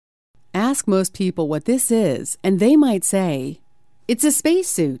Ask most people what this is, and they might say, it's a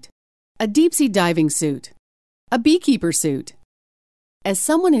spacesuit, a deep-sea diving suit, a beekeeper suit. As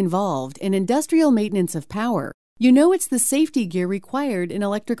someone involved in industrial maintenance of power, you know it's the safety gear required in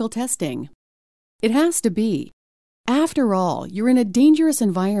electrical testing. It has to be. After all, you're in a dangerous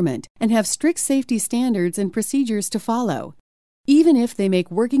environment and have strict safety standards and procedures to follow, even if they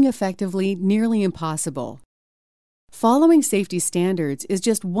make working effectively nearly impossible. Following safety standards is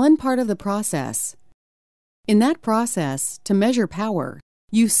just one part of the process. In that process, to measure power,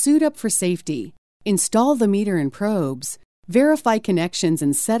 you suit up for safety, install the meter and probes, verify connections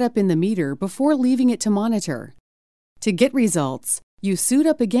and setup in the meter before leaving it to monitor. To get results, you suit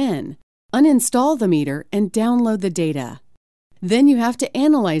up again, uninstall the meter, and download the data. Then you have to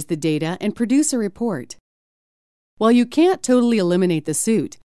analyze the data and produce a report. While you can't totally eliminate the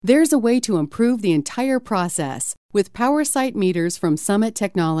suit, there's a way to improve the entire process with PowerSight meters from Summit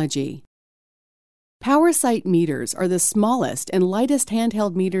Technology. PowerSight meters are the smallest and lightest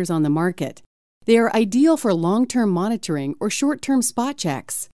handheld meters on the market. They are ideal for long-term monitoring or short-term spot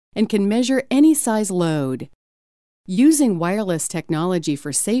checks and can measure any size load. Using wireless technology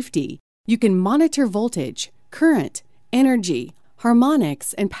for safety, you can monitor voltage, current, energy,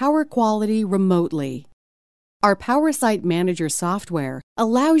 harmonics, and power quality remotely. Our PowerSight Manager software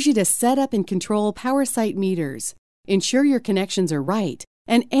allows you to set up and control PowerSight meters, ensure your connections are right,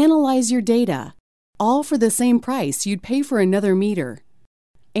 and analyze your data, all for the same price you'd pay for another meter.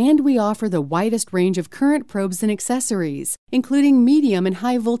 And we offer the widest range of current probes and accessories, including medium and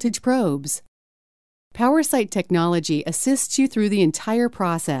high voltage probes. PowerSight technology assists you through the entire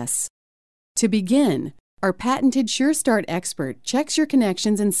process. To begin, our patented SureStart expert checks your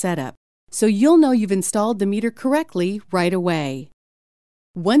connections and setup, so you'll know you've installed the meter correctly right away.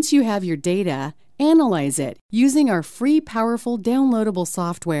 Once you have your data, analyze it using our free, powerful, downloadable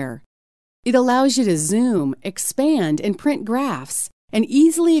software. It allows you to zoom, expand, and print graphs, and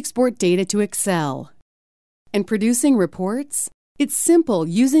easily export data to Excel. And producing reports? It's simple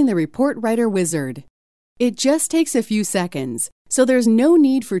using the Report Writer Wizard. It just takes a few seconds, so there's no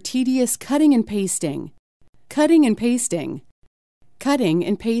need for tedious cutting and pasting. Cutting and pasting. Cutting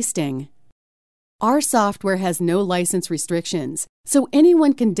and pasting. Our software has no license restrictions, so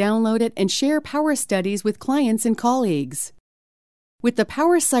anyone can download it and share power studies with clients and colleagues. With the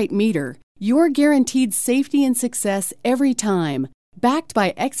PowerSight meter, you're guaranteed safety and success every time, backed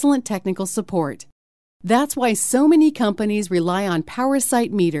by excellent technical support. That's why so many companies rely on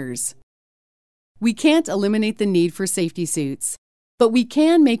PowerSight meters. We can't eliminate the need for safety suits, but we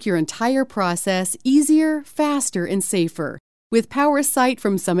can make your entire process easier, faster, and safer with PowerSight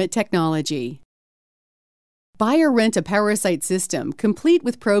from Summit Technology. Buy or rent a PowerSight system complete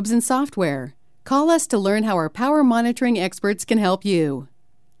with probes and software. Call us to learn how our power monitoring experts can help you.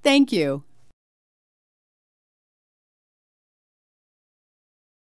 Thank you.